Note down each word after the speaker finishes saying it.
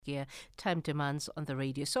gear, time demands on the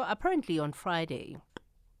radio. So apparently on Friday,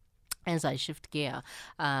 as I shift gear,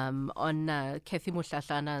 on Cathy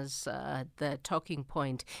Mohlahlana's The Talking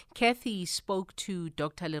Point, Cathy spoke to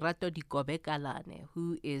Dr. Lerato Dikobe-Kalane,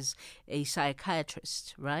 who is a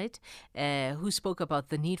psychiatrist, right? Who spoke about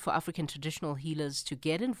the need for African traditional healers to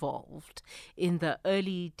get involved in the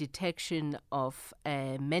early detection of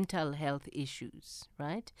mental health issues,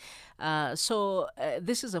 right? So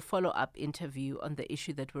this is a follow-up interview on the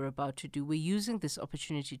issue that we're about to do. We're using this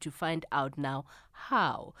opportunity to find out now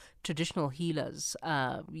how traditional healers,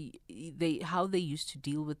 how they used to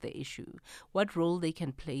deal with the issue, what role they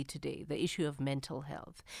can play today, the issue of mental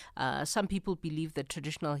health. Some people believe that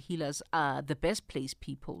traditional healers are the best placed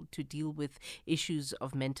people to deal with issues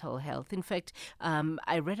of mental health. In fact,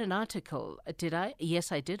 I read an article, did I?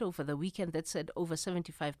 Yes, I did, over the weekend, that said over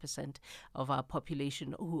 75% of our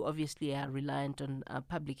population, who obviously are reliant on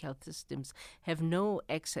public health systems, have no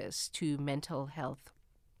access to mental health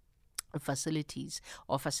facilities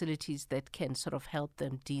or facilities that can sort of help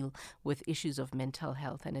them deal with issues of mental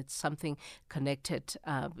health. And it's something connected,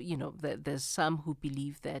 there's some who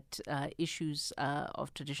believe that issues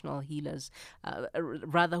of traditional healers,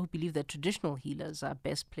 who believe that traditional healers are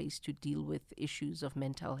best placed to deal with issues of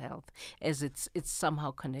mental health, as it's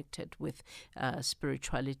somehow connected with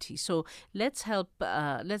spirituality. So let's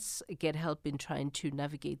get help in trying to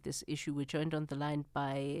navigate this issue. We're joined on the line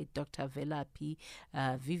by Dr. Velaphi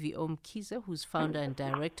VVO Mkhize, who's founder and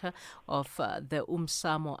director of the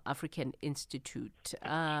Umsamo African Institute.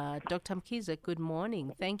 Dr. Mkhize, good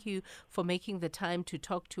morning. Thank you for making the time to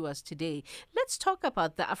talk to us today. Let's talk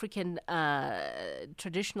about the African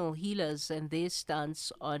traditional healers and their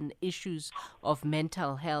stance on issues of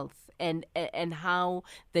mental health and how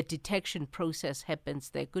the detection process happens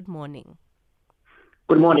there. Good morning.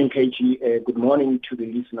 Good morning, KG. Good morning to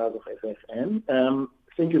the listeners of FFM.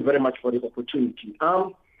 Thank you very much for the opportunity.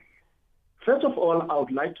 First of all, I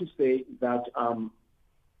would like to say that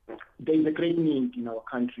there is a great need in our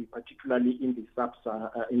country, particularly in the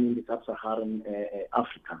sub-Saharan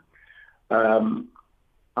Africa,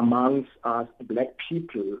 amongst us Black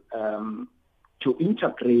people, to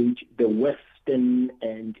integrate the Western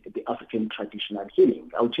and the African traditional healing.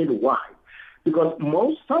 I'll tell you why. Because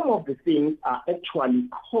some of the things are actually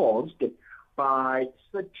caused by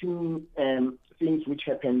certain things which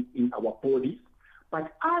happen in our bodies,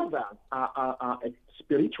 but others are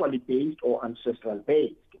spiritually based or ancestral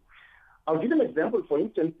based. I'll give an example. For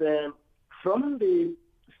instance, from the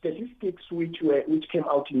statistics which came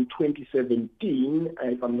out in 2017,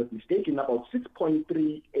 if I'm not mistaken, about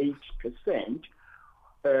 6.38%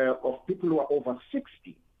 of people who are over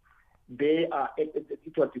 60,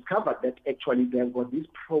 it was discovered that actually there was this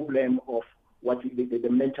problem of what the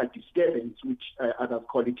mental disturbance, which others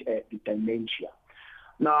call it the dementia.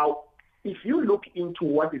 Now, if you look into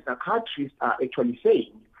what the psychiatrists are actually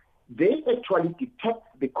saying, they actually detect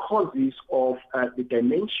the causes of the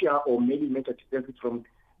dementia or maybe mental disturbance from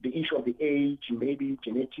the issue of the age, maybe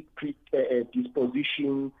genetic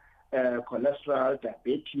predisposition, cholesterol,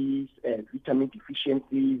 diabetes, vitamin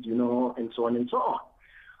deficiencies, and so on and so on.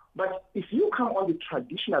 But if you come on the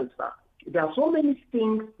traditional side, there are so many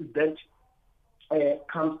things that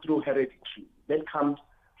come through heredity, that comes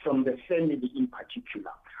from the family in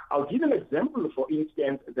particular. I'll give an example, for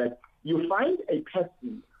instance, that you find a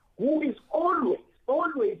person who is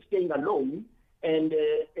always staying alone, and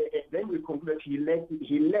then we conclude that he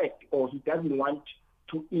lacked or he doesn't want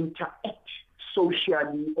to interact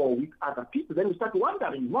socially or with other people. Then we start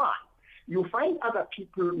wondering why. You find other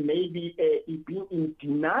people maybe being in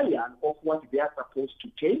denial of what they are supposed to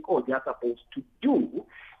take or they are supposed to do.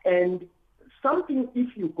 And something,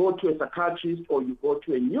 if you go to a psychiatrist or you go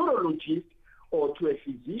to a neurologist or to a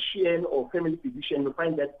physician or family physician, you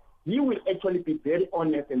find that he will actually be very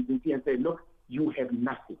honest and sincere and say, look, you have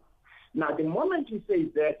nothing. Now, the moment he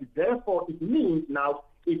says that, therefore, it means now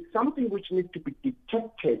it's something which needs to be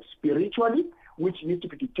detected spiritually, which needs to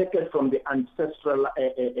be detected from the ancestral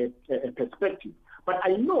perspective. But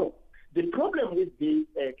I know the problem with this,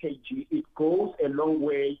 KG, it goes a long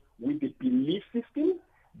way with the belief systems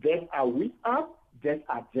that are with us, that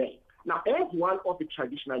are there. Now, as one of the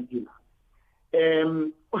traditional healers,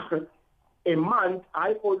 a month,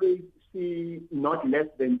 I always see not less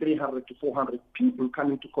than 300 to 400 people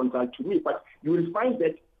coming to consult to me. But you will find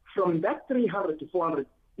that from that 300 to 400,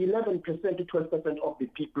 11% to 12% of the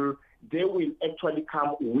people, they will actually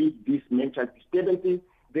come with these mental disturbances.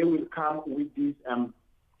 They will come with this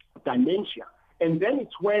dementia. And then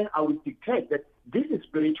it's when I will detect that this is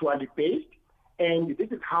spiritually based, and this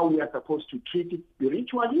is how we are supposed to treat it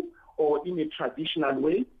spiritually or in a traditional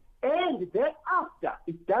way. And thereafter,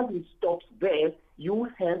 it doesn't stop there. You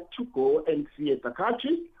have to go and see a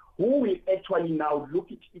psychiatrist who will actually now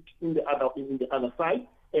look at it in the other side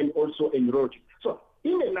and also enroll you. So,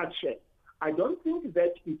 in a nutshell, I don't think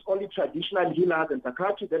that it's only traditional healers and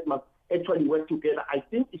psychiatrists that must actually work together. I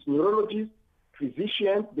think it's neurologists,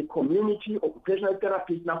 physicians, the community, occupational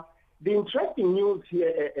therapists. Now, the interesting news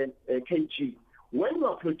here, KG, when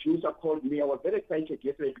your producer called me, I was very excited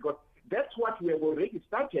yesterday because that's what we have already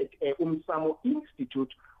started, Umsamo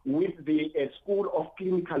Institute, with the School of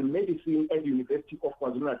Clinical Medicine at the University of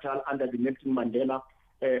KwaZulu-Natal under the Nelson Mandela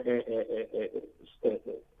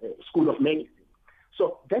School of Medicine.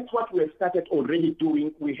 So that's what we have started already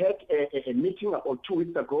doing. We had a meeting about 2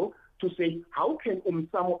 weeks ago to say, how can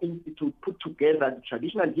Umsamo Institute put together the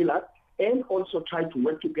traditional healers and also try to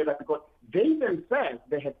work together, because they themselves,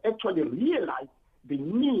 they have actually realized the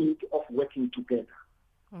need of working together.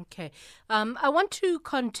 Okay. I want to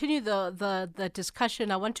continue the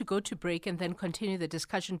discussion. I want to go to break and then continue the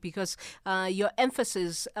discussion because your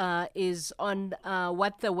emphasis is on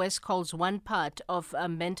what the West calls one part of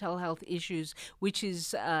mental health issues, which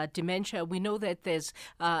is dementia. We know that there's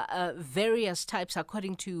various types,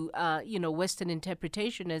 according to Western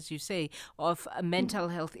interpretation, as you say, of mental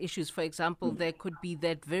health issues. For example, there could be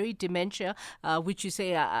that very dementia, which you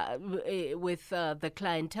say with the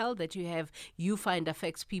clientele that you find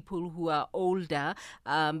affects people who are older.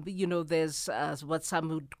 There's what some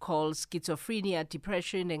would call schizophrenia,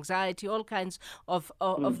 depression, anxiety, all kinds of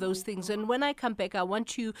those things. And when I come back, I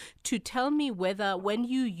want you to tell me whether when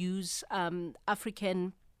you use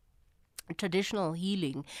African traditional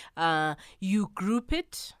healing, you group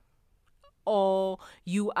it, or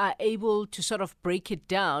you are able to sort of break it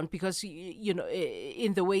down, because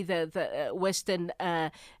in the way that the Western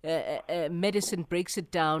medicine breaks it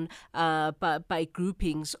down by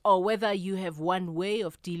groupings, or whether you have one way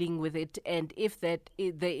of dealing with it, and if there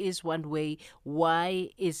is one way, why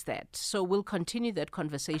is that? So we'll continue that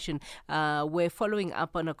conversation. We're following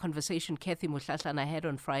up on a conversation Cathy Mohlahlana had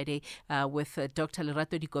on Friday with Dr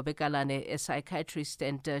Lerato Dikobe-Kalane, a psychiatrist,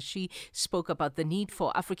 and she spoke about the need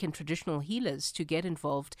for African traditional healers to get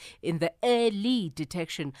involved in the early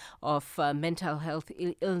detection of mental health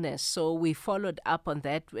illness. So we followed up on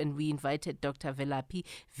that and we invited Dr. Velaphi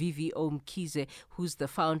VVO Mkhize, who's the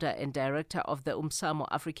founder and director of the Umsamo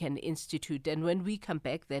African Institute. And when we come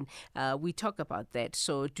back, then we talk about that.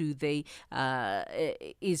 So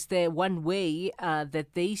is there one way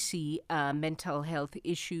that they see mental health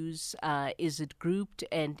issues? Is it grouped?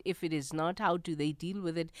 And if it is not, how do they deal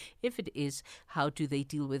with it? If it is, how do they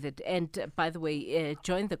deal with it? And by the way,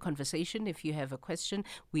 join the conversation if you have a question.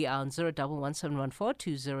 We are on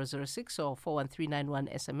 011-714-2006 or 41391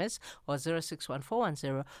 SMS or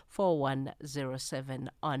 0614104107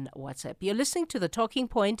 on WhatsApp. You're listening to The Talking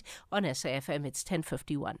Point on SAFM. It's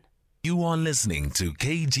 10:51. You are listening to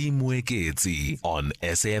KG Mwekezi on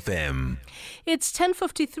SAFM. It's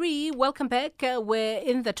 10:53. Welcome back. We're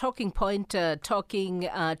in the Talking Point, talking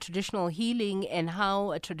traditional healing and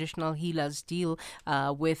how traditional healers deal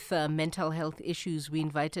with mental health issues. We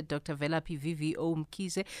invited Dr. Velaphi VVO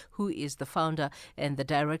Mkhize, who is the founder and the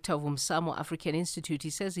director of Umsamo African Institute. He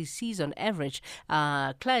says he sees on average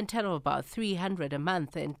clientele of about 300 a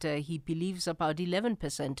month, and he believes about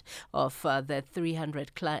 11% of that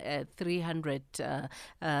 300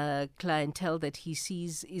 clientele that he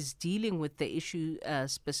sees is dealing with the issue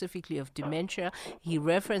specifically of dementia. He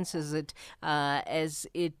references it as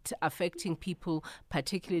it affecting people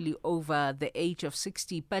particularly over the age of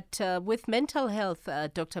 60. But with mental health,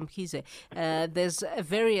 Dr. Mkhize, there's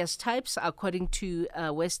various types according to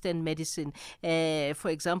Western medicine. For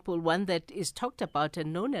example, one that is talked about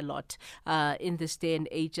and known a lot in this day and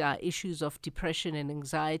age are issues of depression and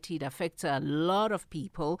anxiety. It affects a lot of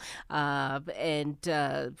people. For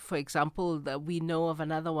example, we know of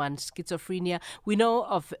another one, schizophrenia. We know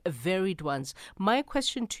of varied ones. My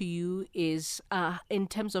question to you is, in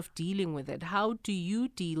terms of dealing with it, how do you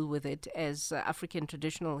deal with it as African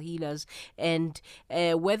traditional healers, and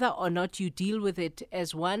whether or not you deal with it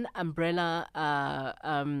as one umbrella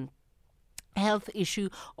health issue,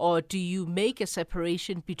 or do you make a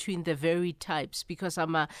separation between the varied types? Because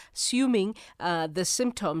I'm assuming the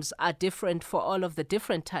symptoms are different for all of the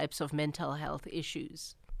different types of mental health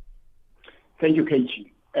issues. Thank you,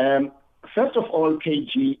 KG. First of all,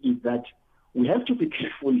 KG, is that we have to be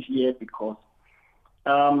careful here, because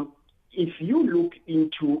if you look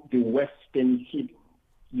into the Western healing,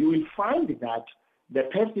 you will find that the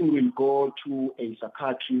person will go to a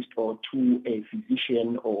psychiatrist or to a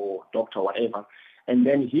physician or doctor, whatever, and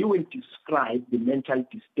then he will describe the mental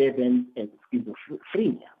disturbance as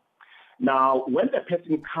schizophrenia. Now, when the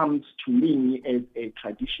person comes to me as a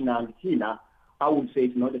traditional healer, I would say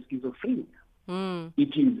it's not a schizophrenia.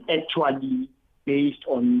 It is actually based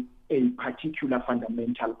on a particular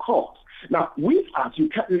fundamental cause. Now, with us, you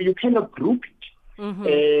cannot group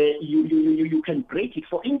it. You can break it.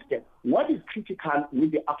 For instance, what is critical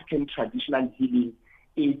with the African traditional healing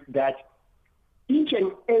is that each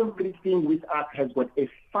and everything with us has got a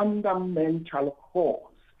fundamental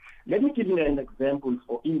cause. Let me give you an example.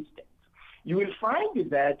 For instance, you will find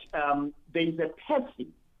that there is a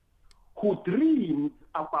person who dreams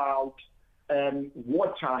about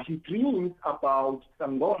water. He dreams about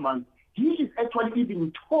sangomas. He is actually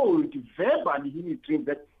even told verbally in his dreams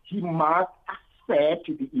that he must accept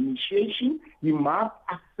the initiation, he must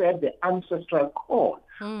accept the ancestral call.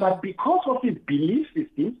 But because of his belief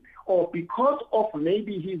system, or because of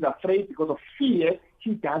maybe he's afraid because of fear,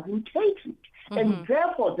 he doesn't take it. And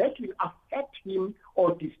therefore that will affect him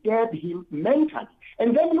or disturb him mentally.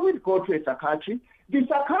 And then you will go to a psychiatrist. The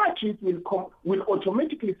psychiatrist will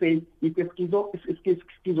automatically say it's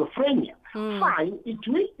schizophrenia. Fine, it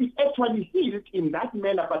will be actually healed in that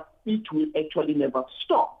manner, but it will actually never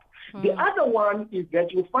stop. The other one is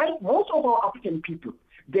that you find most of our African people,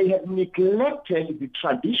 they have neglected the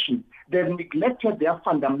tradition. They've neglected their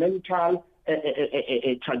fundamental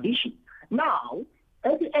tradition. Now,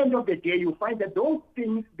 at the end of the day, you find that those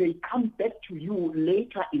things, they come back to you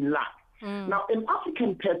later in life. Now, an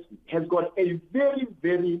African person has got a very,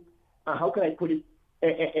 very, how can I put it,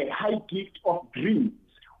 a high gift of dreams.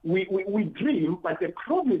 We dream, but the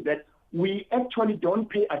problem is that we actually don't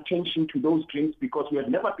pay attention to those dreams because we have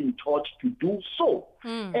never been taught to do so.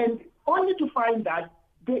 And only to find that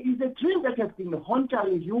there is a dream that has been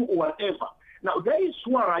haunting you or whatever. Now, that is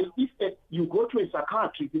why if you go to a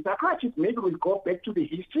psychiatrist, the psychiatrist maybe will go back to the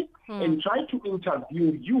history and try to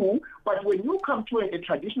interview you. But when you come to a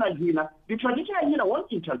traditional healer, the traditional healer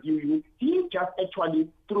won't interview you. He just actually,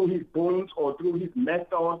 through his bones or through his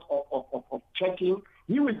methods of checking,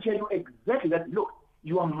 he will tell you exactly that, look,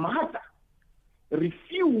 your mother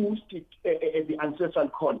refused the ancestral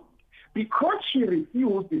calling. Because she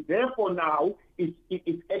refused, therefore now it's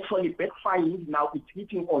actually backfiring, now it's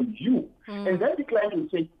hitting on you. And then the client will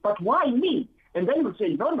say, but why me? And then you'll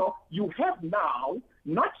say, no, you have now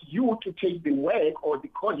not you to take the work or the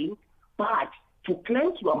calling, but to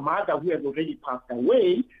cleanse your mother who has already passed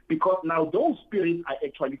away, because now those spirits are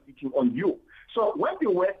actually sitting on you. So when the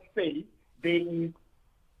word says there is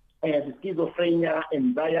the schizophrenia,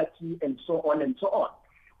 anxiety, and so on and so on,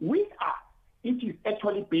 with us, it is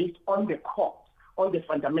actually based on the cause, on the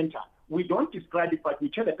fundamental. We don't describe it, but we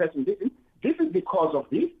tell the person, this is the cause of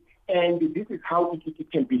this, and this is how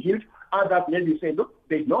it can be healed. Others maybe say, look,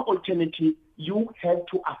 there's no alternative. You have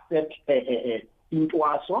to accept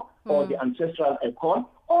Intwaso or the ancestral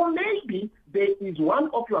call. Or maybe there is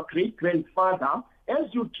one of your great-grandfather,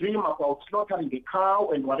 as you dream about slaughtering a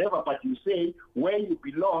cow and whatever, but you say where you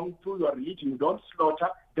belong through your religion, you don't slaughter,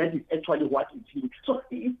 that is actually what is healing. So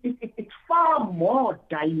it's far more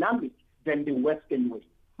dynamic than the Western way.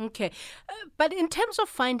 Okay. But in terms of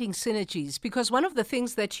finding synergies, because one of the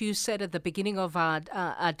things that you said at the beginning of our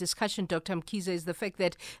discussion, Dr. Mkhize, is the fact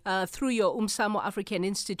that through your Umsamo African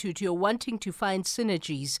Institute, you're wanting to find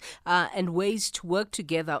synergies and ways to work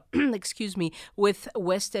together, with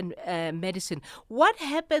Western medicine. What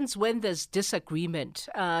happens when there's disagreement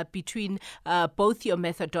between both your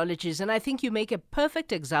methodologies? And I think you make a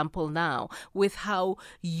perfect example now with how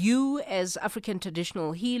you as African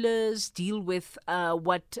traditional healers deal with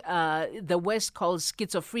what the West calls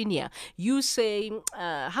schizophrenia. You say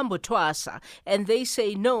hambo twasa, and they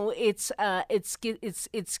say no, it's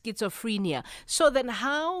schizophrenia. So then,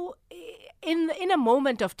 how, in a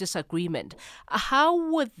moment of disagreement, how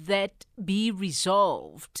would that be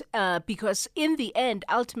resolved? Because in the end,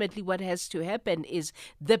 ultimately, what has to happen is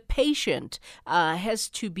the patient has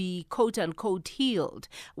to be quote unquote healed.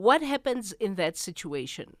 What happens in that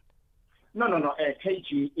situation? No,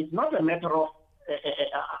 KG, it's not a matter of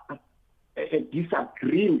a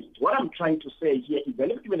disagreement. What I'm trying to say here is,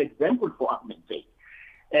 let's give an example for argument's sake.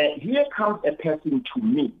 Here comes a person to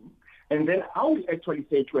me, and then I will actually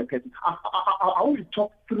say to a person, I will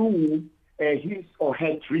talk through his or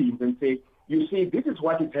her dreams and say, you see, this is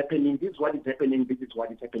what is happening, this is what is happening, this is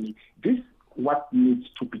what is happening. This is what needs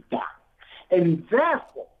to be done. And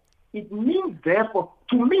therefore, it means,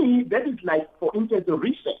 to me, that is like, for instance, the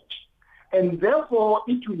research. And therefore,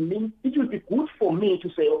 it will be good for me to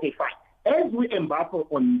say, okay, fine, as we embark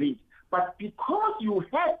on this, but because you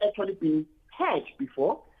have actually been hurt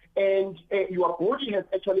before, and your body has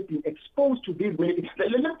actually been exposed to this.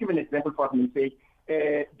 Let's give an example for me. Say,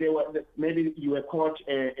 maybe you were caught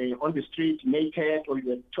on the street naked, or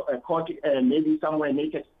you were caught maybe somewhere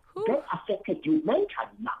naked. That affected you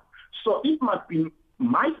mentally now. So it must be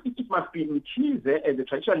Mkhize as a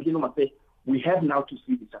traditional healer must say, we have now to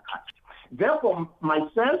see the psychiatrist. Therefore,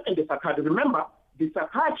 myself and the psychiatrist, remember, the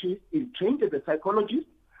psychiatrist is trained as a psychologist,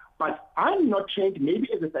 but I'm not trained maybe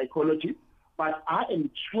as a psychologist, but I am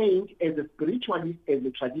trained as a spiritualist, as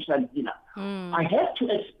a traditional healer. I have to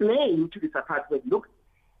explain to the psychiatrist, look,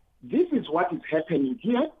 this is what is happening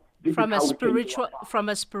here. From a spiritual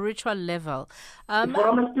level.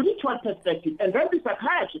 From a spiritual perspective. And then the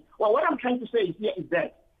psychiatrist, well, what I'm trying to say here is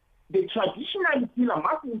that the traditional healer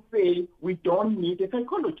mustn't say we don't need a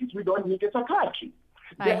psychologist, we don't need a psychiatrist.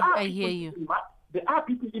 I hear you. There are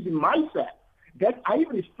people, even myself, that I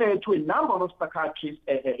refer to a number of psychiatrists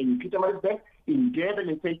in Pietermaritzburg, in Durban,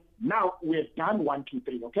 and say, now we're done 1, 2,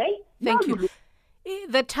 3, okay? Thank you.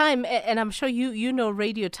 The time, and I'm sure you know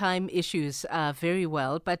radio time issues very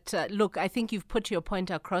well, but look, I think you've put your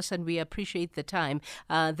point across, and we appreciate the time,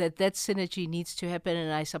 that synergy needs to happen,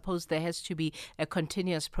 and I suppose there has to be a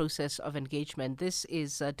continuous process of engagement. This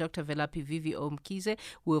is Dr. Velaphi VVO Mkhize.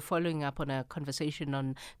 We're following up on a conversation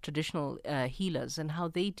on traditional healers and how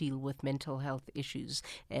they deal with mental health issues,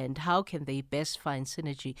 and how can they best find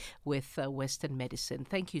synergy with Western medicine.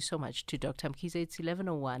 Thank you so much to Dr. Mkhize. It's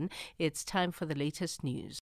 11:01. It's time for the latest news.